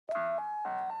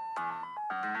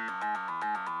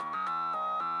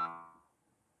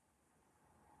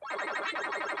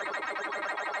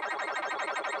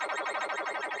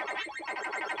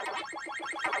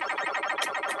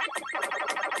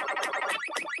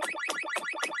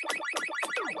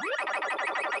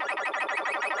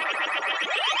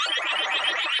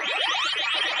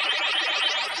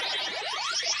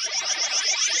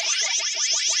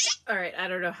I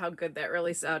don't know how good that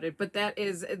really sounded, but that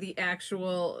is the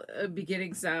actual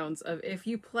beginning sounds of if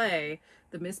you play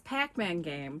the Miss Pac-Man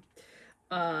game.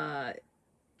 Uh,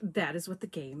 that is what the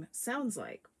game sounds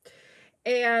like.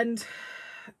 And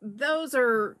those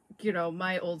are, you know,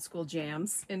 my old school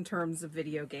jams in terms of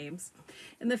video games.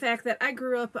 And the fact that I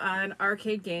grew up on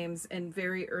arcade games and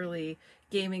very early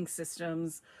gaming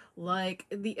systems like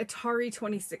the Atari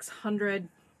 2600,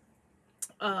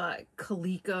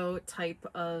 Coleco type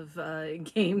of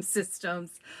game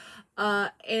systems.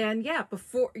 And yeah,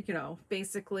 before, you know,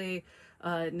 basically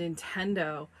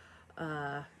Nintendo,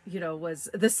 you know, was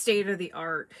the state of the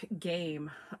art game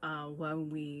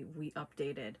when we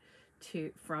updated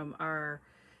to from our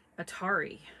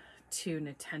Atari to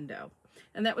Nintendo.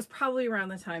 And that was probably around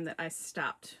the time that I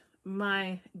stopped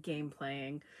my game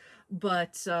playing.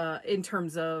 But in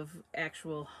terms of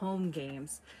actual home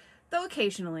games, though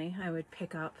occasionally I would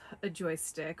pick up a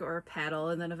joystick or a paddle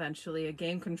and then eventually a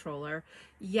game controller.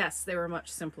 Yes, they were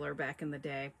much simpler back in the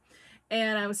day.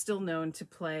 And I was still known to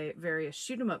play various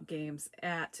shoot 'em up games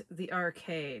at the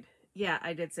arcade. Yeah,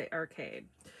 I did say arcade.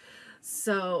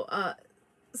 So,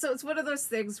 so it's one of those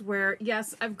things where,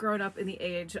 yes, I've grown up in the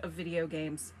age of video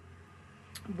games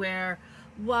where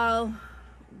while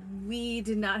we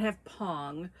did not have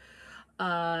Pong,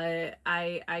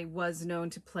 I was known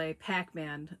to play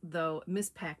Pac-Man, though Miss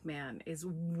Pac-Man is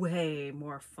way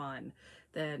more fun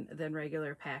than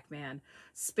regular Pac-Man.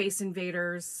 Space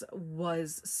Invaders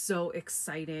was so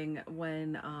exciting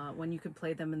when you could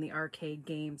play them in the arcade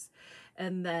games,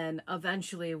 and then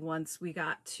eventually once we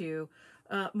got to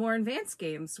more advanced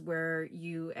games where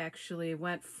you actually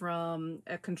went from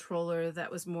a controller that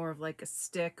was more of like a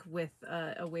stick with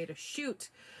a way to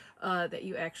shoot, that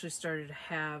you actually started to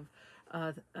have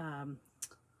uh, um,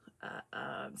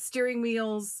 steering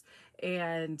wheels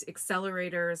and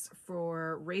accelerators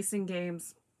for racing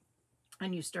games,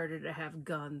 and you started to have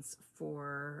guns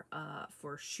for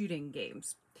shooting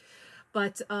games.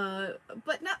 But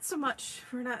not so much.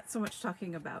 We're not so much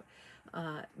talking about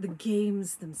the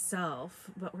games themselves,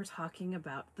 but we're talking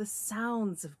about the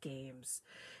sounds of games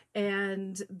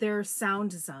and their sound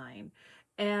design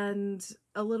and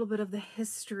a little bit of the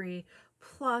history,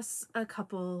 plus a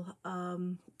couple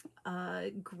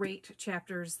great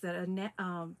chapters that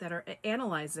are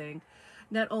analyzing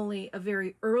not only a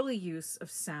very early use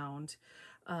of sound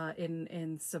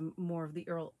in some more of the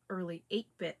early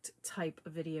 8-bit type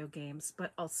of video games,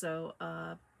 but also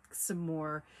some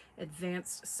more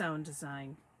advanced sound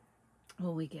design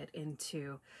when we get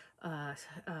into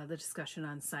the discussion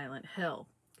on Silent Hill.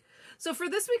 So for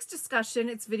this week's discussion,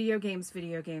 it's video games,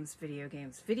 video games, video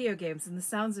games, video games, and the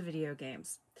sounds of video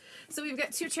games. So we've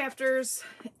got 2 chapters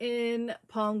in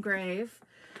Palmgrave.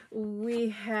 We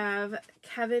have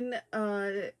Kevin,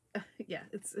 yeah,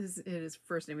 his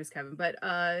first name is Kevin, but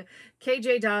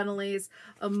KJ Donnelly's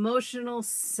emotional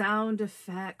sound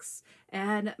effects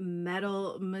and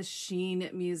metal machine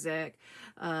music.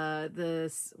 What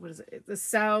is it? The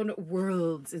sound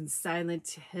worlds in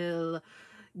Silent Hill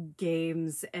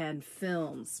games and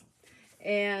films.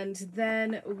 And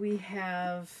then we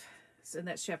have, so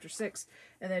that's chapter 6,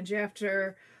 and then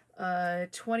chapter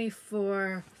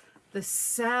 24, the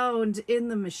sound in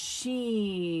the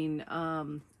machine.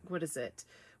 What is it?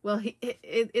 Well,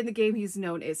 in the game he's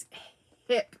known as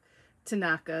Hip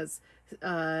Tanaka's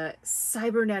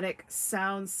cybernetic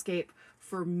soundscape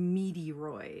for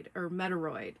Meteoroid or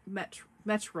Metroid,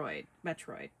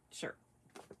 sure.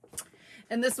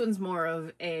 And this one's more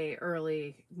of a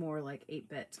early, more like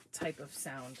 8-bit type of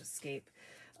soundscape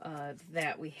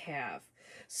that we have.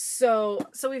 So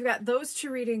we've got those 2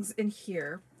 readings in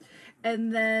here.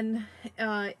 And then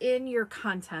in your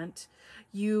content,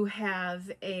 you have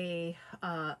a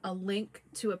link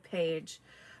to a page,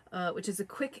 which is a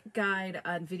quick guide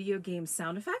on video game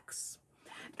sound effects.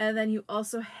 And then you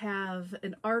also have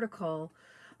an article.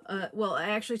 Well, I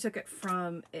actually took it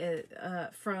from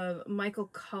Michael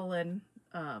Cullen.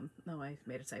 No, I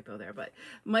made a typo there, but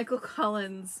Michael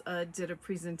Collins did a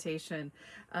presentation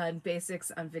on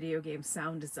basics on video game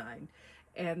sound design.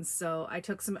 And so I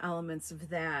took some elements of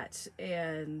that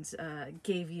and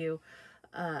gave you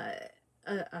a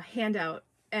handout,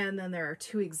 and then there are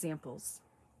 2 examples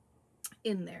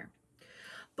in there.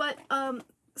 But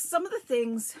some of the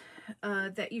things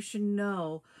that you should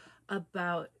know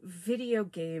about video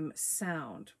game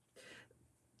sound,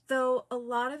 though a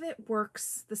lot of it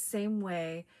works the same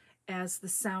way as the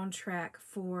soundtrack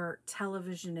for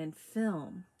television and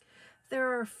film, there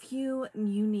are a few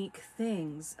unique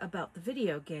things about the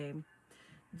video game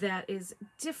that is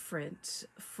different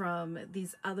from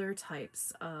these other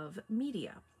types of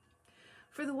media.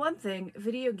 For the one thing,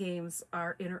 video games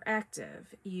are interactive.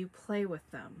 You play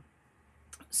with them.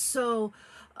 So,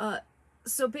 uh,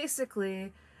 so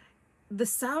basically, the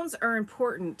sounds are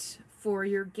important for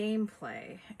your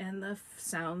gameplay, and the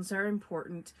sounds are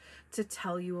important to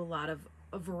tell you a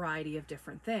variety of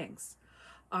different things.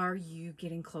 Are you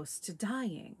getting close to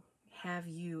dying? Have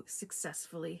you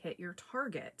successfully hit your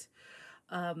target?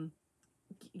 Um,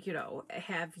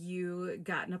 have you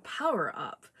gotten a power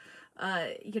up?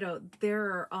 There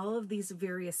are all of these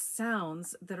various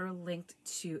sounds that are linked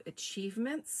to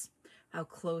achievements, how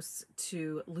close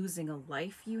to losing a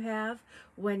life you have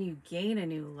when you gain a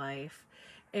new life,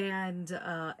 and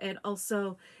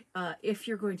also if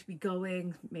you're going to be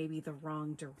going maybe the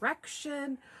wrong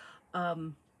direction,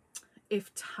 um,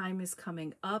 if time is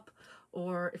coming up,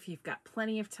 or if you've got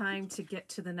plenty of time to get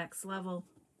to the next level.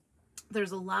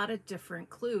 There's a lot of different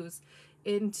clues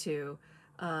into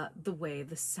the way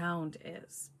the sound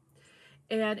is.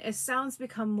 And as sounds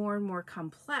become more and more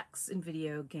complex in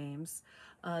video games,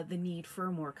 the need for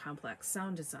a more complex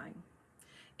sound design.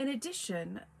 In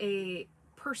addition, a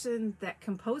person that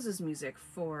composes music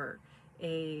for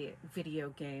a video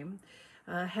game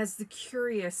has the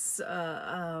curious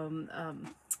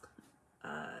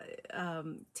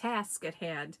task at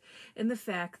hand in the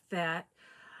fact that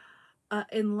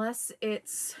unless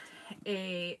it's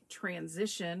a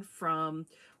transition from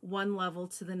one level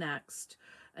to the next,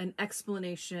 an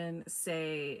explanation,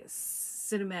 say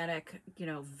cinematic,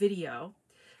 video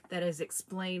that is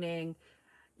explaining,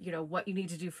 what you need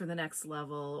to do for the next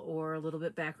level, or a little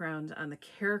bit background on the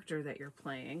character that you're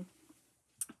playing.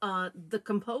 The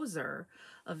composer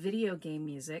of video game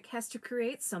music has to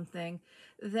create something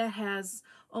that has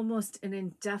almost an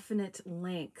indefinite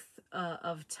length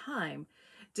of time,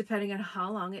 depending on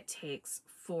how long it takes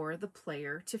for the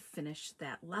player to finish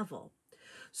that level.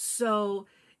 So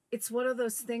it's one of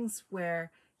those things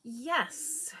where,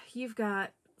 yes, you've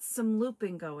got some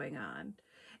looping going on,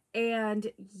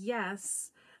 and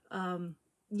yes,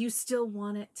 you still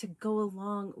want it to go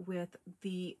along with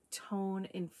the tone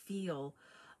and feel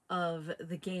of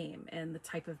the game and the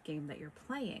type of game that you're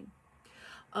playing.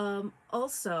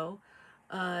 Also,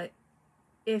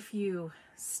 if you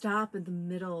stop in the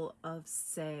middle of,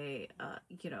 say,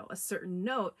 a certain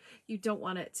note, you don't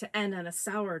want it to end on a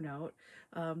sour note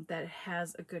that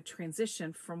has a good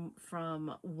transition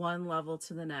from one level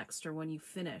to the next, or when you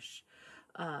finish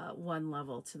one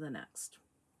level to the next.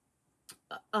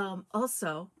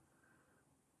 Also,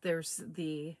 there's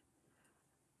the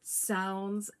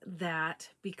sounds that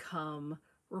become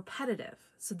repetitive.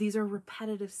 So these are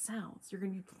repetitive sounds. You're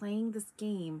going to be playing this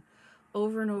game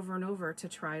over and over and over to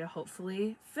try to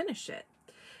hopefully finish it.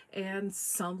 And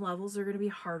some levels are going to be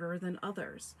harder than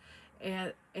others.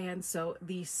 And so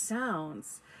these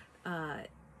sounds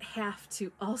have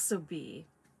to also be,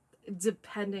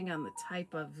 depending on the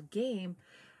type of game,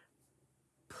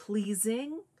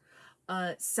 pleasing,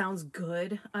 sounds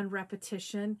good on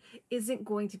repetition, isn't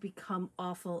going to become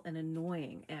awful and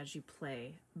annoying as you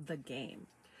play the game.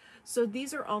 So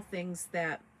these are all things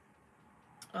that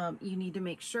you need to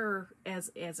make sure as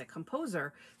a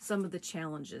composer, some of the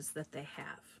challenges that they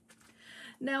have.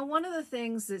 Now, one of the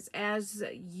things is, as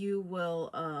you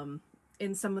will,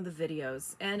 in some of the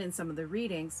videos and in some of the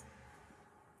readings,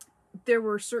 there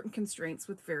were certain constraints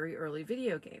with very early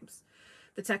video games.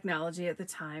 The technology at the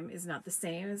time is not the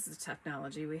same as the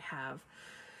technology we have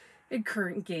in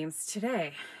current games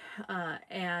today.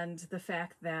 And the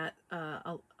fact that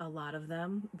a lot of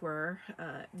them were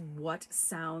what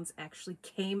sounds actually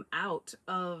came out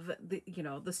of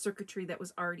the circuitry that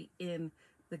was already in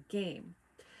the game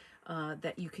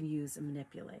that you can use and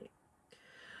manipulate.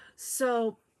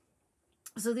 So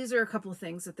these are a couple of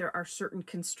things, that there are certain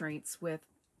constraints with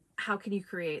how can you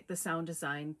create the sound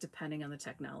design depending on the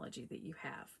technology that you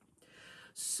have.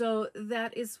 So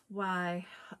that is why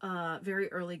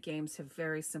very early games have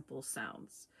very simple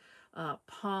sounds.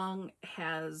 Pong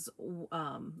has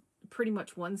pretty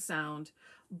much one sound,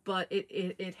 but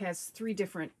it has three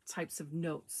different types of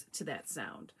notes to that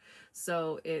sound.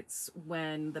 So it's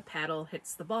when the paddle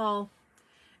hits the ball,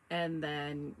 and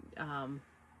then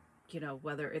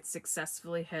whether it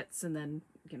successfully hits, and then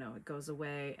it goes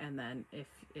away, and then if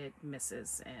it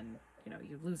misses and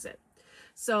you lose it.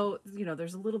 So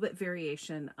there's a little bit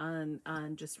variation on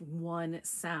just one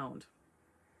sound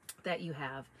that you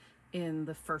have in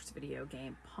the first video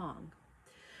game, Pong.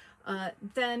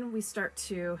 Then we start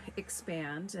to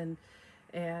expand,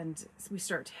 and we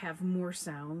start to have more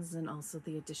sounds, and also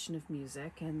the addition of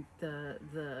music, and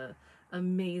the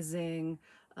amazing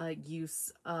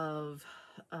use of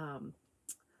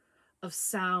of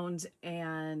sound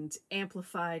and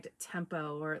amplified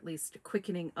tempo, or at least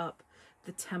quickening up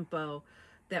the tempo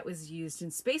that was used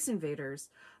in Space Invaders,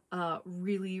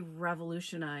 really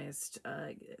revolutionized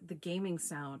the gaming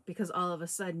sound, because all of a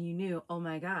sudden you knew, oh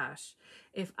my gosh,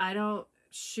 if I don't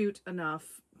shoot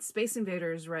enough Space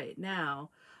Invaders right now,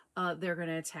 they're going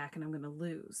to attack and I'm going to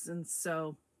lose. And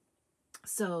the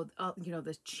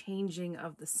changing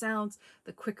of the sounds,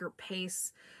 the quicker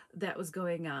pace that was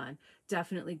going on,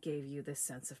 definitely gave you this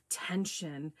sense of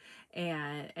tension,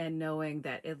 and knowing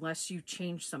that unless you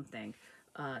change something,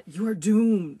 you're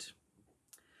doomed.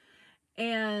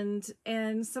 And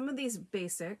some of these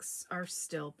basics are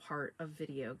still part of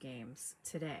video games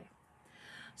today.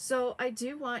 So I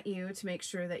do want you to make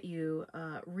sure that you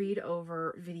read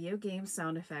over Video Game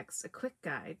Sound Effects, a quick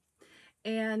guide.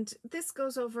 And this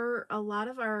goes over a lot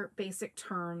of our basic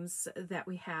terms that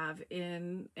we have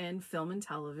in film and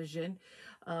television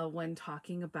when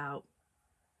talking about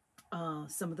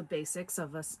some of the basics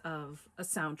of a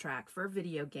soundtrack for a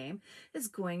video game. Is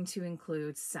going to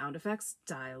include sound effects,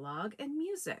 dialogue, and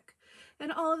music.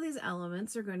 And all of these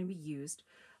elements are going to be used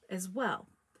as well.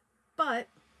 But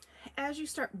as you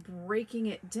start breaking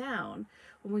it down,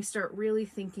 when we start really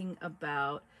thinking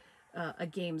about a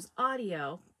game's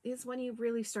audio, is when you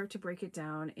really start to break it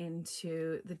down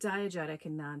into the diegetic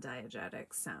and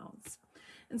non-diegetic sounds.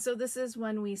 And so this is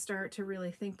when we start to really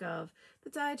think of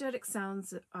the diegetic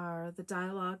sounds are the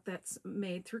dialogue that's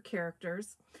made through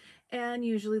characters, and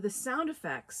usually the sound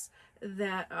effects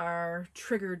that are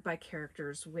triggered by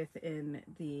characters within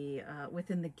the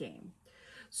game.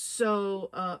 So,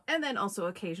 and then also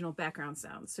occasional background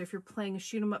sounds. So if you're playing a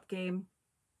shoot 'em up game,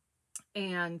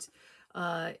 and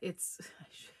it's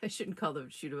I shouldn't call them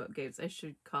shoot 'em up games. I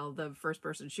should call them first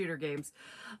person shooter games.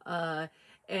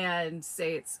 And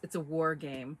say it's a war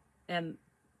game and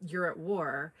you're at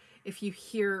war. If you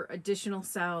hear additional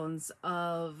sounds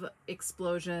of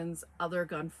explosions, other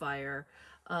gunfire,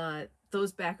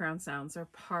 those background sounds are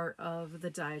part of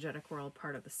the diegetic world,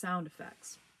 part of the sound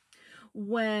effects.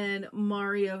 When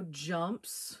Mario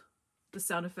jumps, the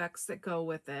sound effects that go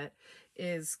with it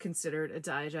is considered a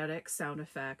diegetic sound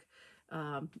effect,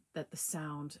 that the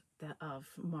sound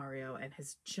of Mario and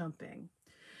his jumping.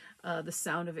 The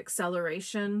sound of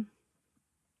acceleration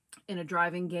in a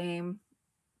driving game,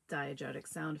 diegetic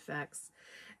sound effects.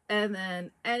 And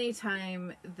then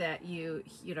anytime that you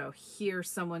hear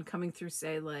someone coming through,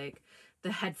 say like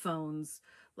the headphones,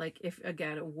 like if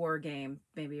again a war game,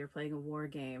 maybe you're playing a war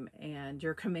game and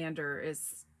your commander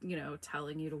is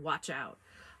telling you to watch out,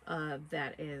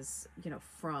 that is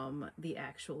from the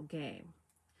actual game.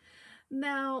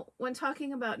 Now, when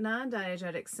talking about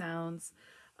non-diegetic sounds,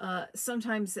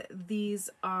 sometimes these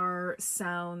are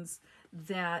sounds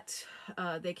that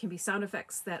they can be sound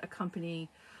effects that accompany,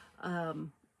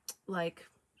 like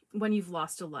when you've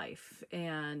lost a life.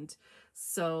 And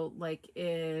so like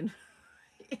in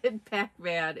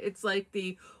Pac-Man, it's like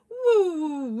the woo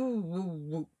woo woo woo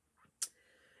woo.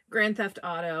 Grand Theft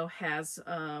Auto has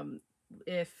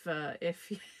if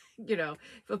if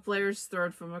a player's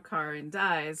thrown from a car and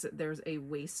dies, there's a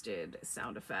wasted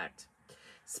sound effect.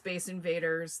 Space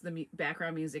Invaders, the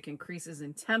background music increases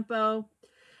in tempo.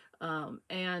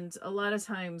 And a lot of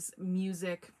times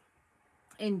music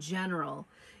in general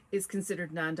is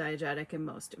considered non-diegetic in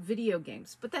most video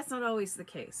games, but that's not always the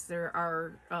case. There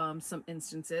are some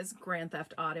instances, Grand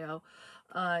Theft Auto,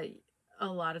 a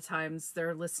lot of times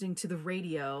they're listening to the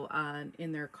radio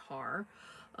in their car.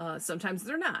 Sometimes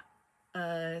they're not.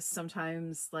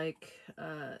 Sometimes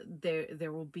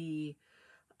there will be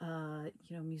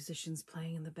musicians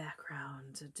playing in the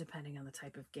background, depending on the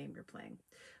type of game you're playing.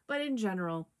 But in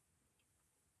general,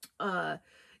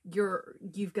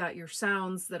 you've got your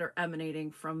sounds that are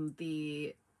emanating from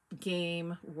the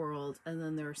game world, and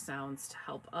then there are sounds to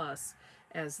help us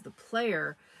as the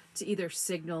player to either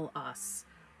signal us,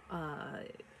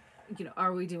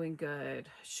 are we doing good?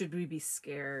 Should we be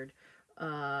scared?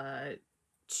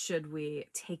 Should we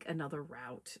take another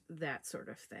route? That sort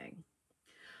of thing.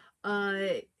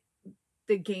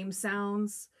 The game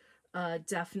sounds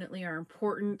definitely are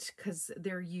important because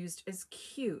they're used as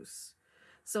cues.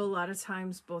 So a lot of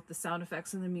times both the sound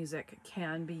effects and the music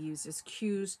can be used as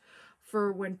cues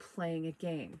for when playing a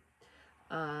game.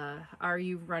 Are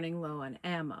you running low on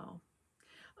ammo?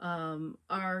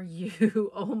 Are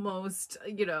you almost,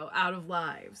 out of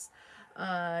lives?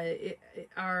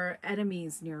 Are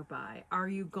enemies nearby? Are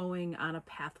you going on a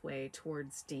pathway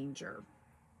towards danger?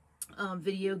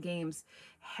 Video games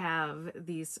have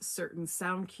these certain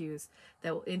sound cues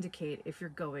that will indicate if you're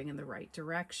going in the right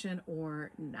direction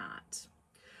or not.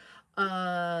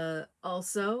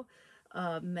 Also,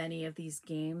 many of these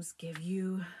games give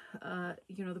you,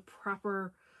 the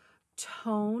proper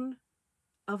tone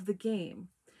of the game.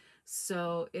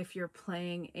 So if you're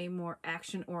playing a more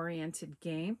action-oriented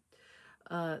game,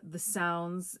 the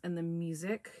sounds and the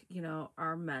music,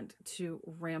 are meant to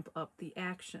ramp up the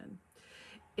action.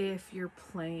 If you're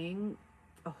playing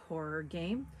a horror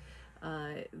game,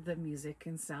 the music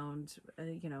and sound,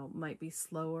 might be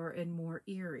slower and more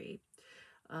eerie.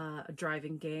 A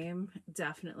driving game,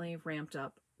 definitely ramped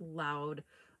up, loud,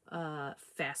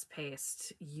 fast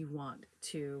paced. You want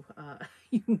to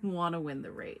you want to win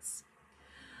the race.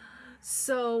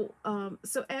 So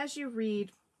as you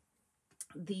read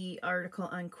the article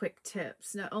on quick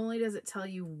tips, not only does it tell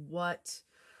you what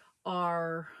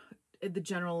are the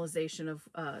generalization of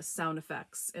sound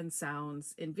effects and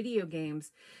sounds in video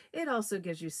games, it also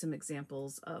gives you some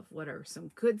examples of what are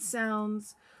some good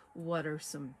sounds, what are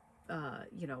some,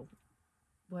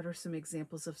 what are some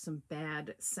examples of some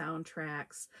bad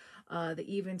soundtracks. They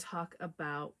even talk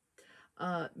about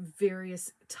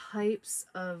various types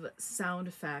of sound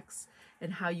effects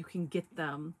and how you can get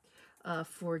them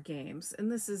for games.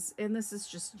 And this is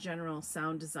just general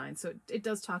sound design. So it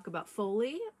does talk about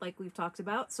Foley, like we've talked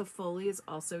about. So Foley is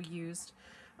also used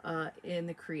in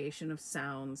the creation of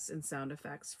sounds and sound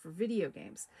effects for video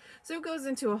games. So it goes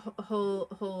into a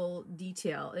whole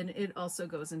detail, and it also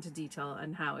goes into detail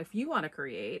on how, if you want to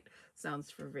create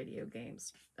sounds for video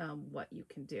games, what you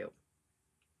can do.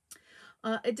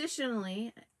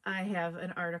 Additionally, I have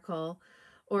an article,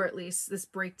 or at least this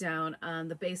breakdown on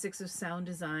the basics of sound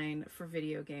design for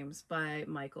video games by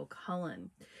Michael Cullen.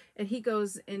 And he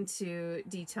goes into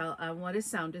detail on what is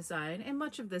sound design, and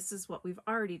much of this is what we've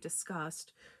already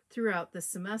discussed throughout the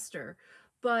semester.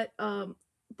 But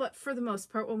for the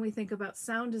most part, when we think about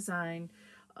sound design,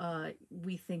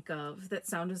 we think of that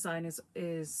sound design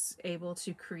is able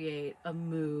to create a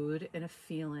mood and a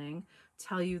feeling,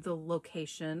 tell you the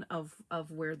location of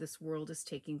where this world is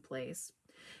taking place.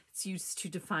 It's used to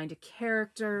define a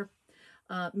character,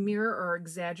 mirror or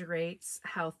exaggerates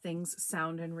how things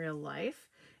sound in real life,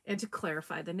 and to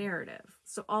clarify the narrative.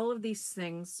 So all of these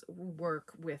things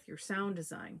work with your sound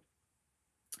design.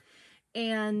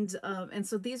 And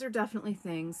so these are definitely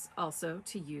things also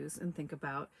to use and think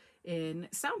about in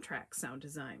soundtrack sound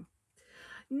design.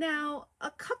 Now,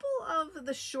 a couple of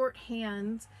the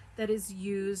shorthand that is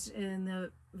used in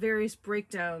the various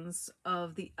breakdowns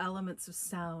of the elements of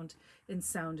sound in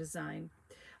sound design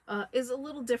is a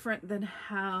little different than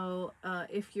how,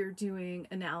 if you're doing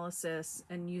analysis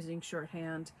and using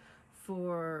shorthand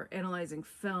for analyzing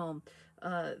film,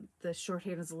 the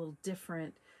shorthand is a little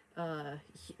different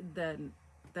than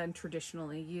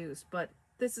traditionally used. But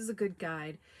this is a good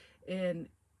guide. And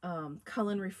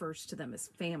Cullen refers to them as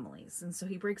families, and so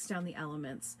he breaks down the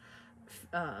elements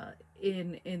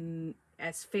in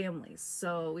as families.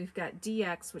 So we've got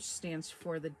DX, which stands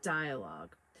for the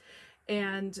dialogue.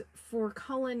 And for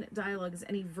Cullen, dialogue is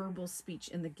any verbal speech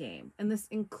in the game. And this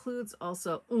includes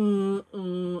also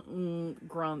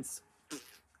grunts,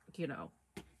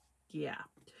 yeah.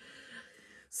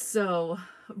 So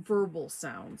verbal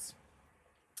sounds.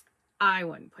 I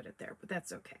wouldn't put it there, but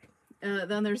that's okay.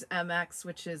 Then there's MX,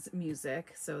 which is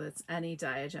music. So that's any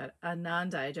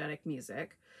non-diegetic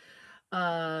music.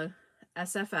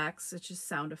 SFX, which is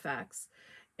sound effects.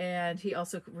 And he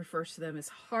also refers to them as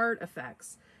hard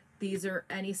effects. These are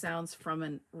any sounds from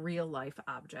a real life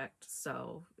object.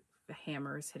 So a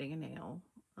hammer is hitting a nail.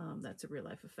 That's a real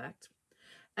life effect.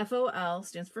 FOL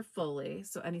stands for Foley.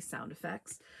 So any sound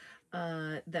effects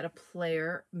that a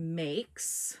player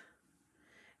makes.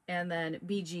 And then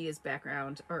BG is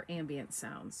background or ambient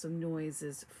sounds. So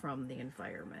noises from the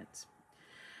environment.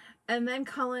 And then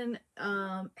Cullen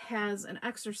has an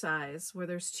exercise where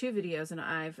there's 2 videos, and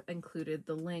I've included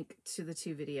the link to the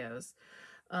 2 videos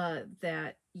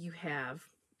that you have.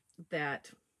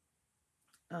 That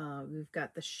we've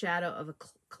got the Shadow of a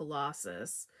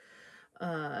Colossus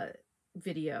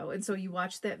video, and so you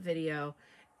watch that video,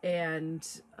 and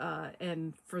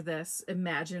for this,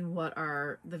 imagine what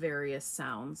are the various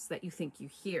sounds that you think you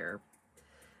hear,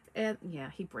 and yeah,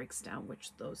 he breaks down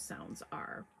which those sounds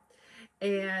are.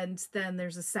 And then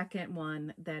there's a second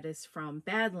one that is from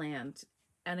Badland.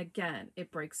 And again,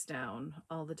 it breaks down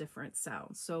all the different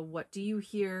sounds. So what do you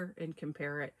hear, and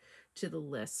compare it to the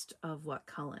list of what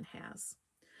Cullen has.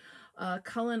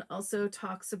 Cullen also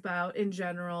talks about, in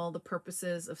general, the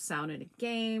purposes of sound in a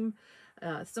game.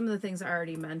 Some of the things I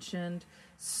already mentioned.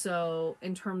 So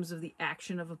in terms of the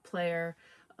action of a player,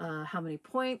 how many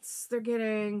points they're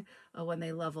getting, when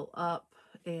they level up,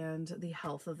 and the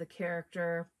health of the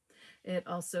character. It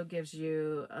also gives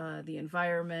you the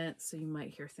environment, so you might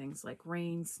hear things like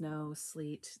rain, snow,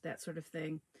 sleet, that sort of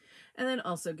thing. And then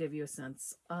also give you a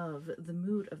sense of the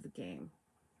mood of the game.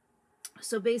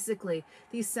 So basically,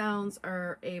 these sounds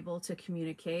are able to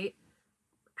communicate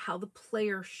how the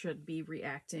player should be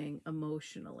reacting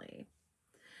emotionally.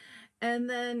 And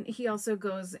then he also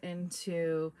goes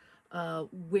into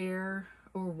where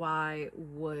or why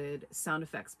would sound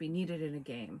effects be needed in a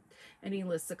game. And he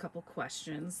lists a couple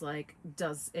questions like,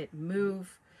 does it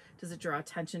move? Does it draw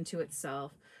attention to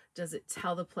itself? Does it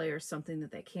tell the player something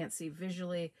that they can't see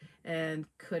visually? And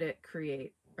could it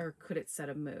create or could it set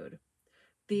a mood?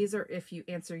 These are, if you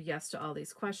answer yes to all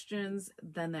these questions,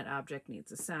 then that object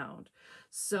needs a sound.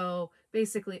 So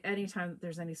basically, anytime that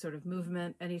there's any sort of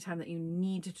movement, anytime that you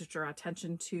need to draw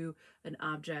attention to an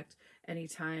object,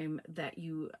 anytime that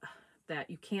you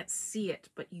can't see it,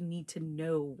 but you need to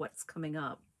know what's coming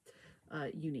up,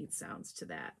 you need sounds to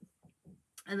that.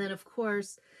 And then, of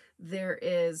course, there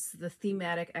is the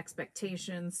thematic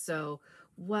expectations. So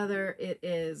whether it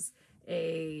is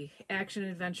a action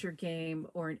adventure game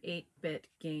or an 8-bit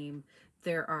game,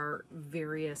 there are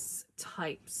various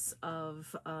types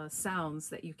of sounds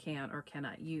that you can or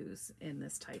cannot use in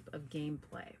this type of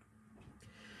gameplay.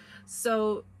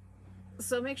 So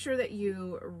make sure that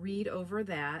you read over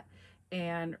that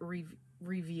and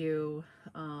review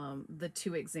the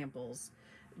two examples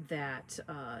that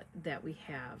we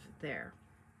have there.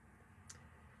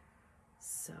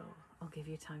 So I'll give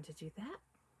you time to do that.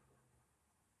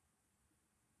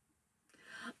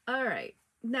 All right.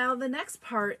 Now the next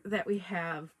part that we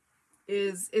have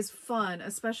is fun,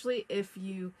 especially if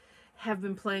you have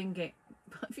been playing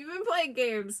if you've been playing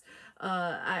games.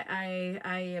 I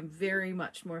am very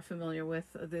much more familiar with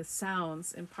the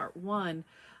sounds in part 1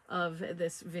 of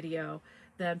this video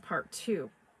than part 2.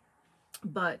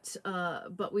 But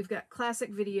we've got classic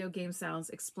video game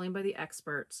sounds explained by the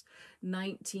experts,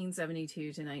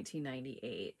 1972 to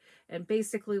 1998. And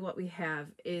basically what we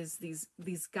have is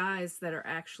these guys that are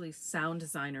actually sound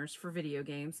designers for video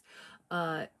games,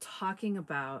 talking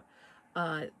about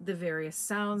the various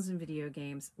sounds in video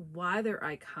games, why they're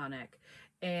iconic,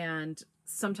 and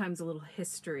sometimes a little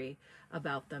history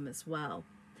about them as well.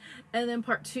 And then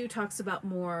part 2 talks about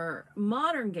more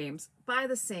modern games by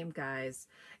the same guys,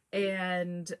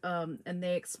 and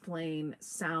they explain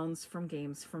sounds from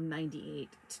games from 98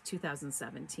 to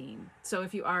 2017. So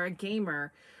if you are a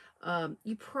gamer,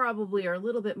 you probably are a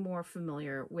little bit more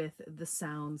familiar with the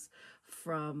sounds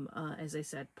from, as I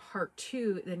said, part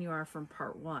 2 than you are from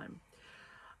part 1.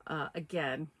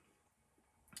 Again,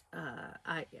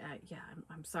 I'm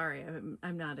sorry,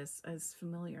 I'm not as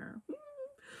familiar,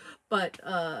 but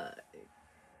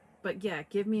yeah,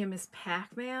 give me a Miss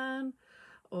Pac-Man,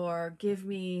 or give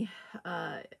me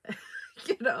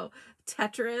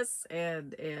Tetris,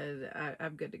 and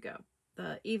I'm good to go.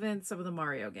 Even some of the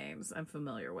Mario games I'm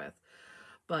familiar with,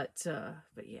 but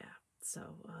yeah, so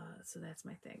that's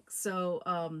my thing. So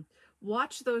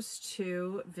watch those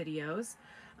 2 videos.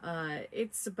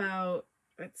 It's about,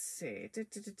 let's see,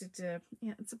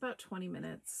 yeah, it's about 20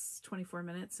 minutes, 24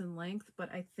 minutes in length, but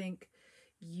I think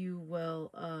you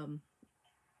will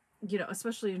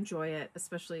especially enjoy it,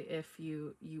 especially if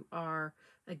you are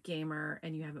a gamer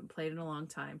and you haven't played in a long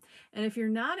time. And if you're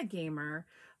not a gamer,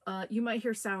 you might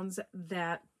hear sounds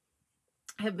that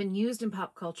have been used in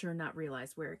pop culture and not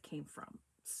realize where it came from.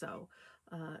 So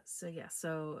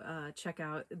check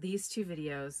out these 2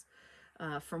 videos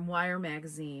from Wire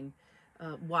magazine,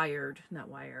 Wired, not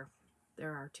Wire.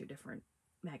 There are 2 different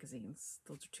magazines.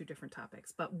 Those are 2 different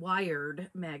topics, but Wired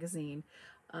magazine,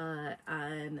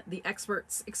 on the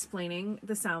experts explaining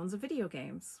the sounds of video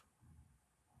games.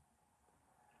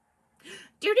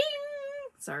 Ding!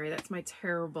 Sorry, that's my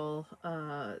terrible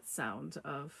sound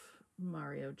of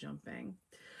Mario jumping.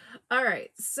 All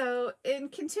right, so in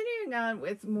continuing on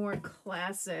with more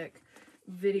classic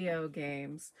video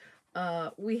games,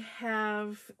 we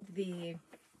have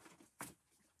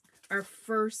our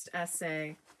first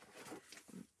essay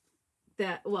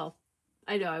that, well,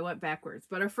 I know I went backwards,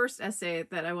 but our first essay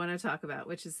that I want to talk about,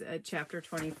 which is chapter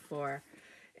 24,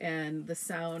 and the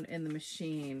sound in the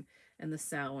machine and the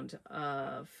sound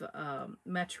of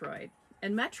Metroid.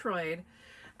 And Metroid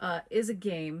is a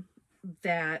game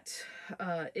that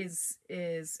is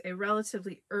a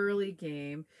relatively early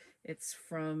game. It's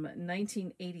from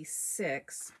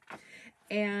 1986,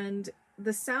 and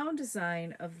the sound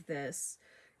design of this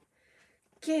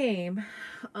game,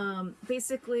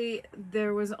 basically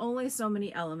there was only so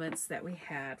many elements that we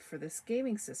had for this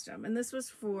gaming system, and this was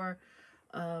for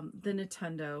the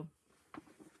Nintendo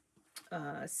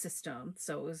system,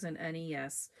 so it was an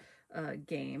NES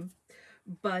game.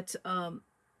 But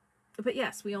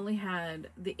yes, we only had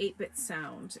the 8-bit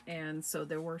sound, and so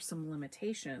there were some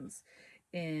limitations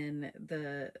in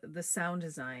the sound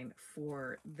design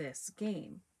for this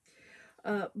game.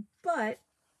 Uh, but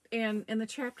and the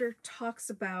chapter talks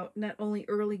about not only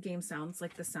early game sounds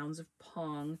like the sounds of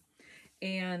Pong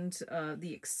and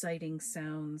the exciting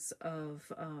sounds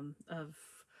of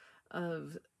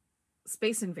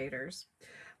Space Invaders,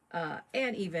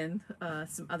 and even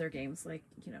some other games like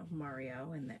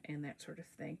Mario and that sort of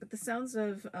thing. But the sounds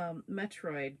of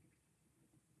Metroid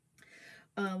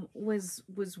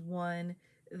was one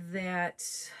that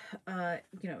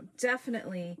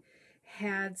definitely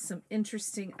had some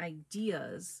interesting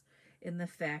ideas in the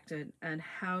fact on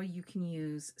how you can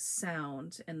use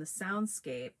sound and the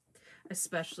soundscape,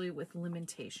 especially with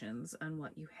limitations on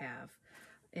what you have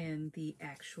in the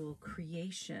actual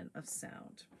creation of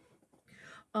sound.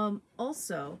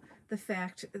 Also, the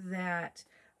fact that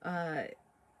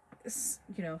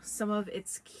some of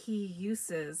its key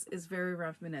uses is very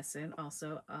reminiscent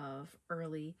also of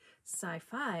early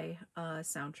sci-fi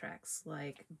soundtracks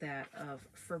like that of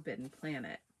Forbidden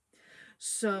Planet.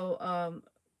 So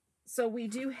we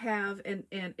do have, and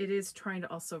it is trying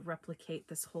to also replicate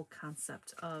this whole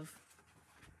concept of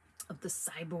the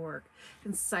cyborg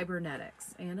and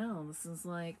cybernetics. This is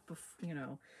like,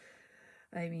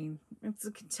 I mean, it's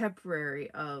a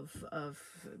contemporary of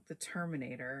the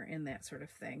Terminator and that sort of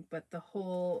thing, but the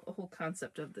whole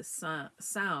concept of the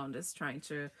sound is trying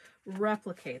to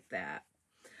replicate that.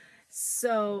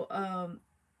 So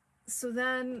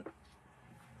then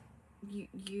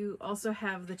you also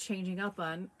have the changing up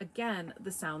on, again,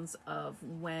 the sounds of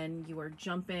when you are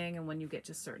jumping and when you get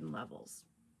to certain levels.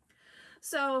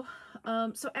 So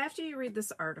after you read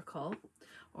this article,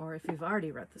 or if you've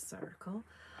already read this article,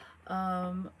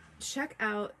 check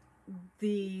out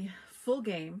the full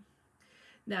game.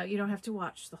 Now, you don't have to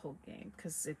watch the whole game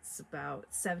because it's about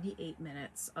 78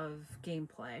 minutes of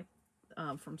gameplay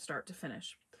from start to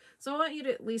finish. So I want you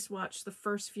to at least watch the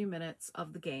first few minutes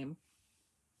of the game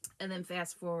and then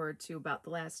fast forward to about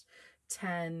the last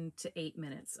 10 to 8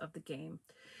 minutes of the game.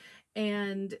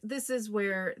 And this is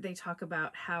where they talk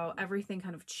about how everything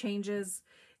kind of changes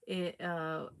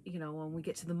when we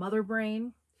get to the mother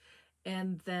brain.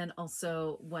 And then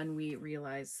also when we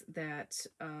realize that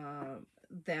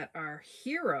that our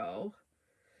hero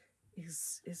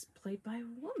is played by a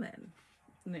woman,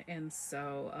 and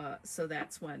so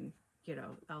that's when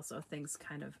also things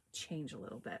kind of change a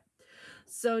little bit.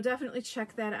 So definitely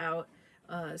check that out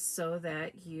so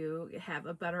that you have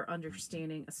a better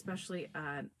understanding, especially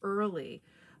on early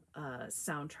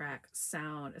soundtrack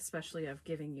sound, especially of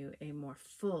giving you a more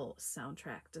full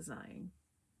soundtrack design.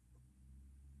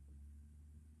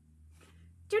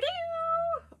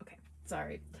 Okay,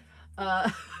 sorry.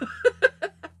 I'm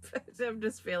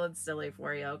just feeling silly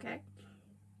for you, okay?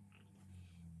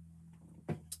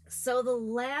 So the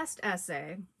last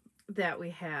essay that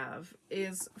we have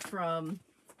is from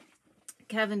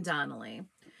Kevin Donnelly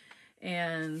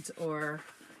or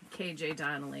KJ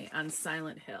Donnelly on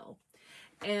Silent Hill.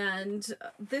 And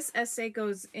this essay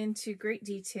goes into great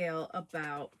detail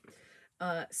about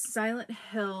Silent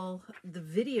Hill, the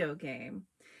video game,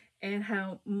 and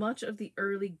how much of the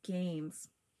early games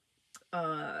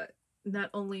not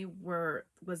only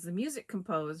was the music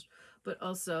composed, but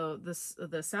also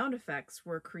the sound effects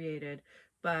were created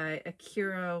by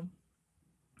Akira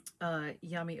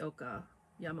Yamaoka.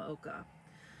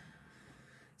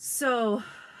 So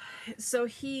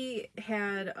he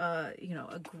had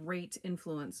a great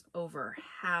influence over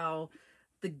how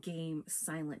the game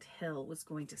Silent Hill was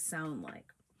going to sound like.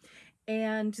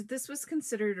 And this was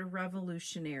considered a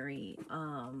revolutionary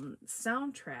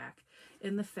soundtrack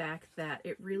in the fact that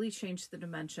it really changed the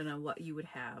dimension on what you would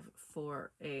have for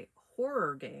a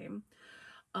horror game,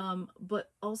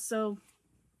 but also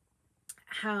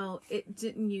how it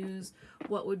didn't use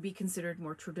what would be considered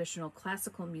more traditional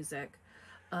classical music,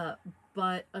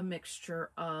 but a mixture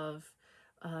of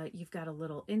you've got a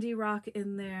little indie rock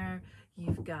in there,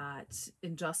 you've got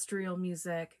industrial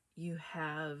music, you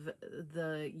have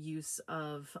the use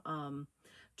of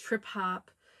trip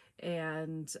hop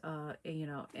and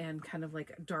and kind of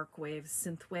like dark wave,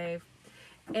 synth wave,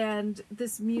 and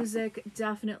this music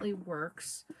definitely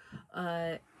works.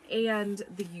 And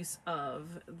the use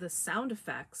of the sound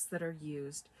effects that are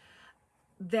used,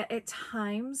 that at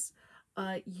times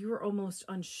you're almost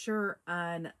unsure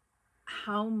on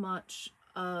how much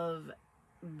of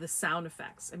the sound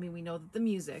effects. I mean, we know that the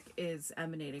music is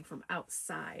emanating from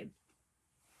outside,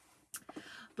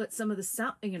 but some of the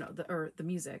sound, the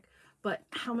music, but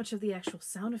how much of the actual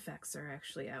sound effects are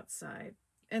actually outside.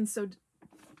 And so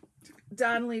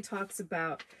Donnelly talks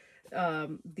about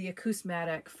the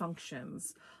acousmatic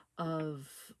functions of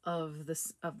the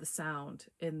sound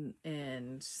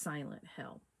in Silent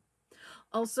Hill.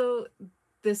 Also,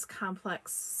 this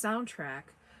complex soundtrack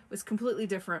was completely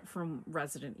different from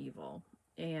Resident Evil,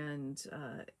 and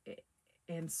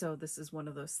so this is one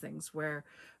of those things where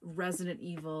Resident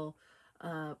Evil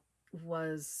uh,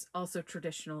 was also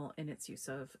traditional in its use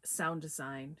of sound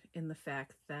design, in the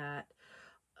fact that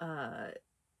uh,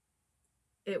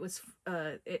 it was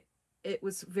it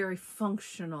was very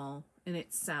functional in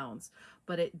its sounds,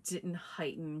 but it didn't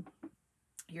heighten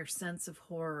your sense of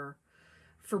horror,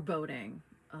 foreboding,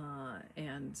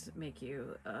 and make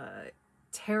you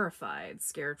terrified,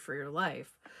 scared for your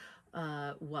life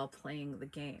while playing the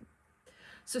game.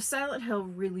 So Silent Hill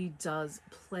really does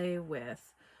play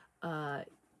with uh,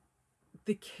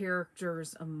 the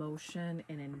character's emotion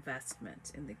and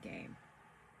investment in the game.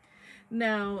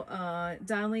 Now,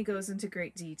 Donnelly goes into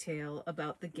great detail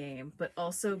about the game, but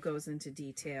also goes into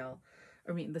detail,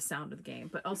 I mean, the sound of the game,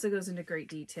 but also goes into great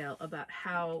detail about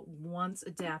how, once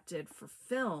adapted for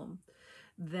film,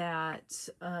 that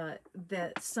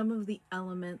some of the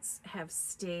elements have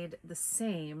stayed the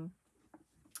same,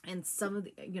 and some of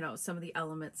the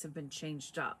elements have been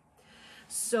changed up.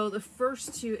 So the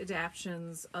first two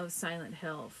adaptations of Silent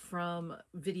Hill from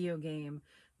video game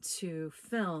to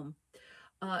film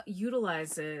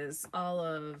utilizes all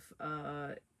of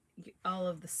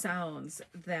the sounds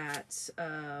that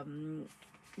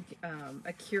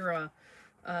Akira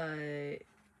uh,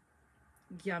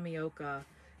 Yamaoka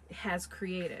has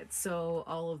created. So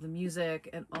all of the music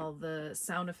and all the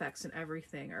sound effects and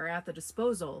everything are at the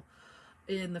disposal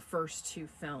in the first two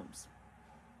films.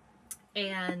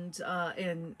 And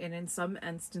in some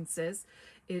instances,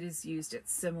 it is used at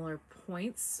similar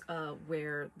points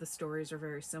where the stories are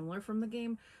very similar from the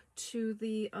game to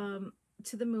the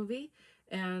movie,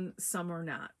 and some are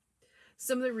not.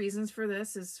 Some of the reasons for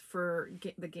this is for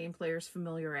the game player's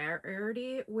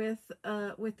familiarity with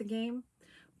the game,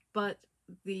 but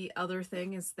the other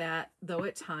thing is that, though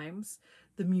at times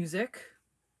the music,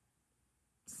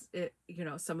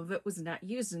 some of it was not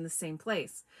used in the same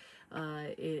place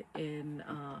if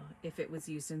it was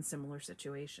used in similar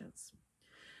situations.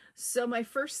 So my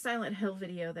first Silent Hill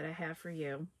video that I have for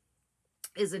you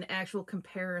is an actual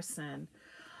comparison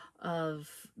of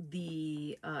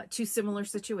the two similar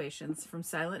situations from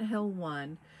Silent Hill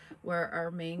 1, where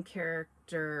our main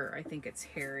character, I think it's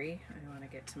Harry, I want to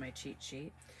get to my cheat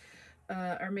sheet,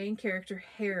 our main character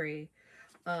Harry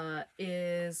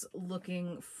is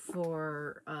looking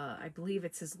for, I believe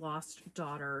it's his lost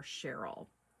daughter, Cheryl.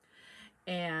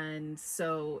 And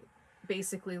so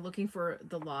basically looking for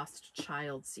the lost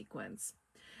child sequence.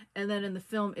 And then in the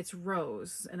film, it's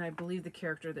Rose, and I believe the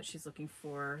character that she's looking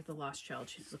for, the lost child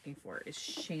she's looking for, is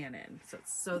Shannon.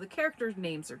 So the characters'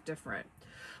 names are different.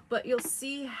 But you'll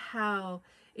see how,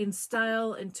 in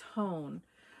style and tone,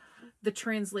 the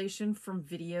translation from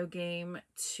video game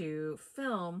to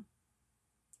film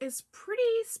is pretty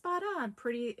spot on,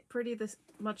 pretty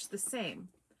much the same.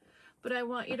 But I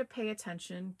want you to pay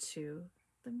attention to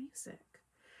the music.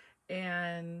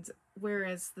 And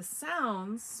whereas the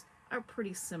sounds are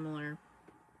pretty similar,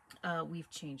 we've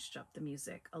changed up the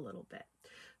music a little bit.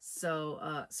 So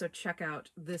check out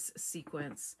this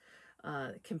sequence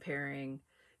comparing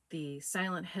the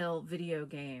Silent Hill video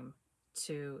game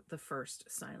to the first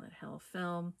Silent Hill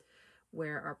film,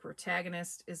 where our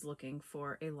protagonist is looking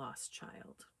for a lost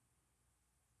child.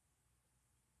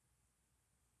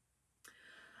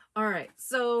 All right,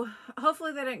 so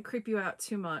hopefully that didn't creep you out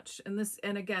too much.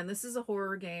 And again, this is a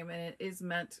horror game, and it is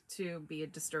meant to be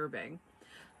disturbing.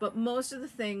 But most of the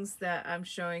things that I'm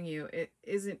showing you, it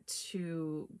isn't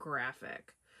too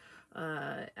graphic.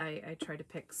 I try to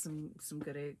pick some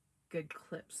good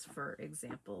clips for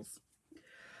examples.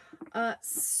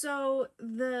 So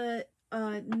the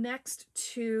next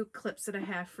two clips that I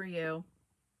have for you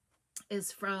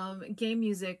is from Game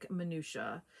Music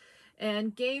Minutia.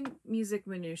 And Game Music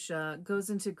Minutia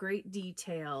goes into great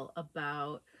detail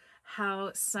about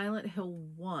how Silent Hill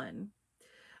 1,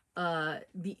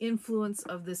 the influence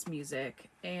of this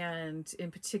music, and in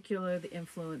particular the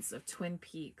influence of Twin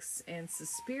Peaks and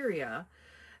Suspiria,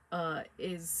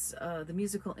 is the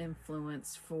musical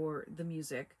influence for the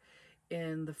music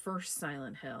in the first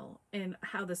Silent Hill, and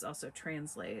how this also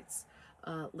translates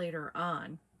later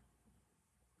on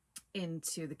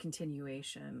into the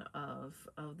continuation of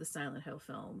the Silent Hill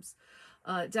films.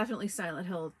 Definitely Silent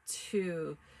Hill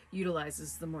 2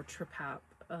 utilizes the more trip hop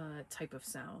type of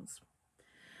sounds.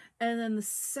 And then the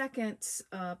second,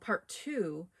 part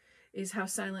 2, is how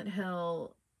Silent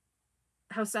Hill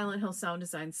how Silent Hill sound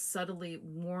design subtly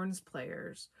warns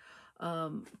players,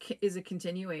 is a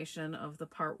continuation of the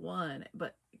part one,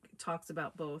 but talks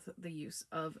about both the use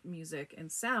of music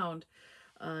and sound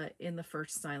in the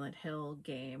first Silent Hill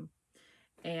game,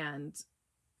 and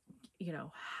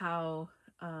how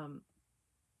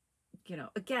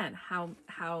again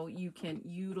how you can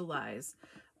utilize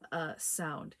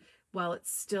sound while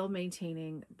it's still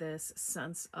maintaining this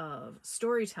sense of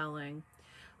storytelling,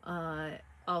 uh,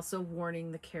 also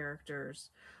warning the characters,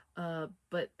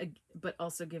 but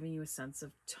also giving you a sense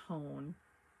of tone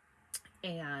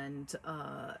and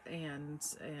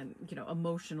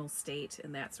emotional state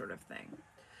and that sort of thing.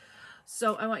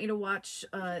 So I want you to watch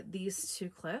these two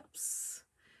clips,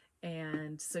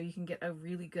 and so you can get a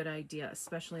really good idea,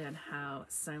 especially on how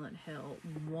Silent Hill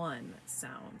 1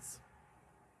 sounds.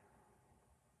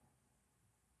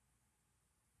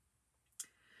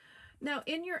 Now,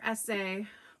 in your essay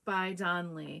by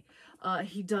Don Lee,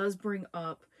 he does bring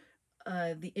up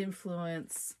the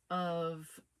influence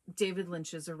of David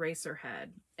Lynch's Eraserhead,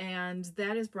 and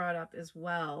that is brought up as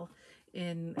well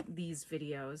in these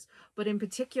videos. But in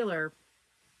particular,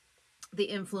 the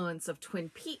influence of Twin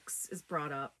Peaks is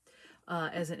brought up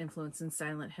as an influence in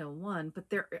Silent Hill 1, but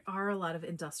there are a lot of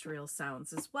industrial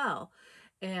sounds as well.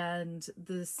 And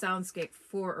the soundscape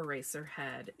for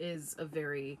Eraserhead is a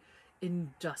very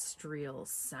industrial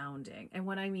sounding. And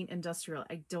when I mean industrial,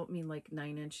 I don't mean like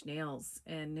Nine Inch Nails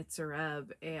and Nitzer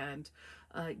Ebb and,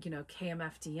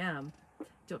 KMFDM.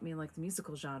 Don't mean like the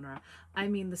musical genre. I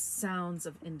mean the sounds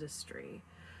of industry.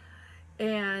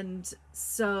 And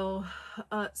so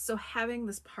having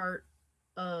this part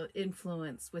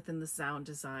influence within the sound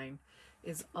design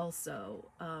is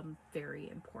also very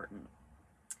important.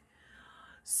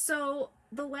 So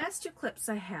the last two clips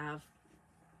I have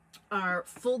are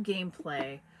full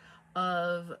gameplay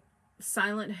of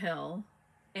Silent Hill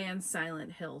and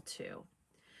Silent Hill 2.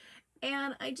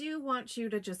 And I do want you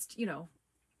to just,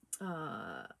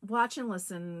 watch and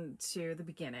listen to the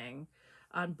beginning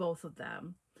on both of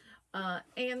them.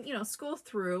 And scroll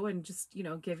through and just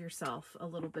give yourself a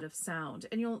little bit of sound,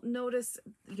 and you'll notice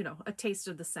a taste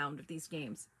of the sound of these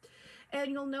games,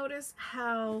 and you'll notice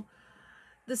how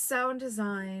the sound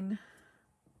design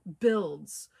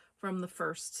builds from the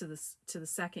first to the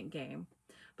second game,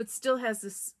 but still has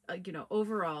this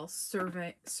overall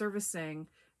servicing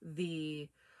the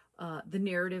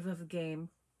narrative of the game,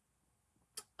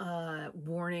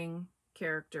 warning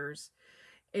characters,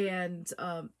 and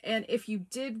if you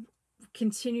did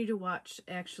continue to watch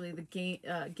actually the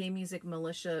game music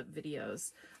militia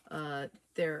videos,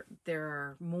 there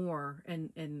are more,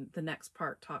 and the next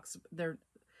part talks their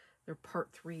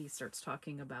part 3 starts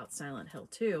talking about Silent Hill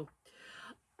 2.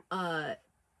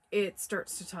 It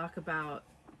starts to talk about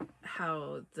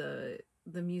how the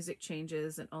music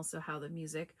changes, and also how the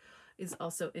music is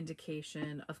also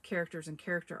indication of characters and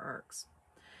character arcs.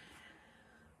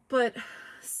 But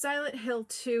Silent Hill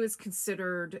 2 is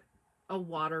considered a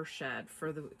watershed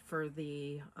for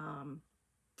the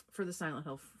Silent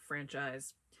Hill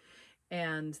franchise,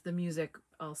 and the music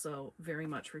also very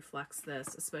much reflects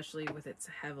this, especially with its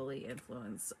heavily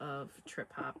influence of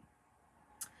trip hop.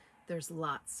 There's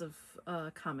lots of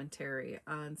commentary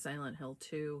on Silent Hill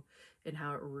 2 and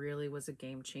how it really was a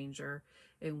game changer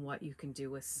in what you can do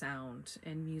with sound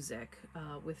and music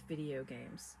with video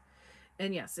games.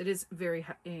 And yes, it is very,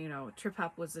 trip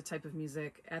hop was a type of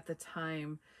music at the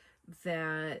time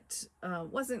that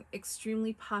wasn't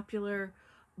extremely popular,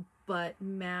 but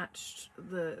matched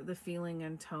the feeling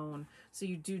and tone. So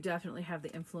you do definitely have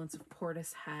the influence of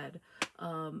Portishead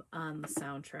on the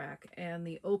soundtrack, and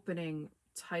the opening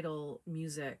title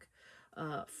music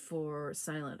for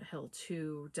Silent Hill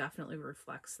 2 definitely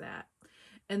reflects that.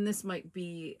 And this might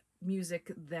be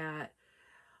music that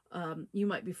you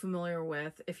might be familiar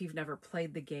with if you've never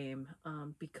played the game,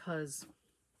 because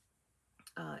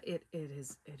it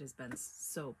has been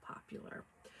so popular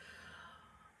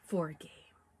for a game.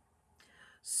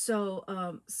 So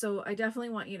I definitely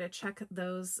want you to check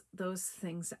those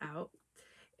things out,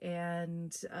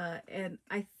 and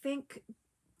I think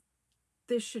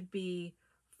this should be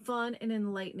fun and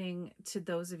enlightening to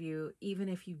those of you, even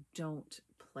if you don't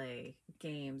play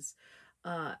games,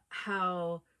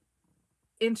 how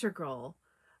integral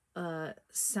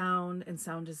sound and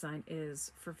sound design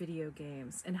is for video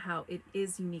games, and how it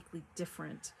is uniquely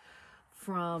different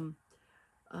from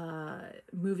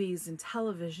movies and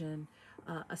television,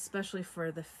 especially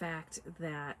for the fact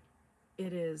that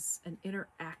it is an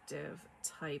interactive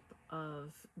type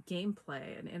of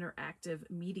gameplay, an interactive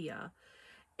media,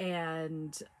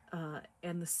 and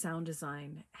the sound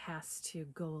design has to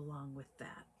go along with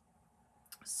that.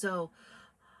 So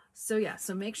So yeah,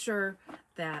 so make sure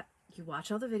that you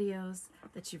watch all the videos,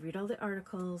 that you read all the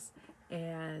articles,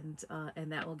 and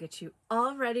that will get you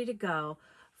all ready to go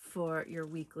for your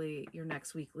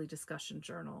next weekly discussion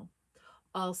journal.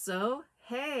 Also,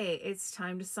 hey, it's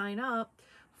time to sign up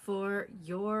for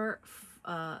your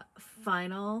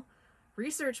final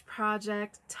research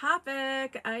project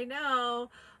topic. I know.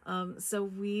 So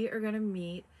we are going to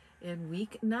meet in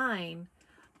week 9.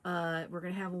 We're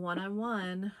going to have a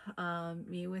one-on-one,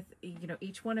 me with,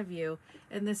 each one of you.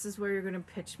 And this is where you're going to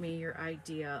pitch me your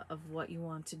idea of what you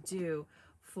want to do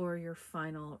for your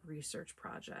final research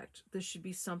project. This should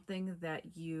be something that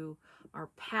you are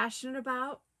passionate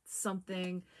about,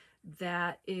 something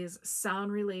that is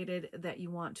sound related that you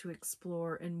want to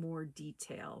explore in more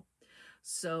detail.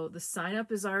 So the sign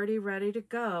up is already ready to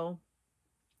go.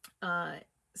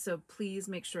 So please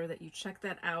make sure that you check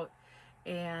that out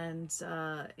and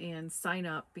sign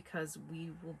up, because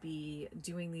we will be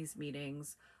doing these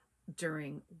meetings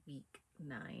during week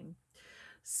 9.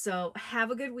 So have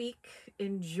a good week.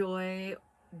 Enjoy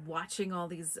watching all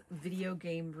these video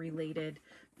game related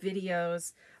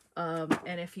videos.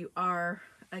 And if you are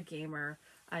a gamer,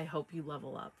 I hope you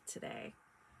level up today.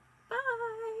 Bye.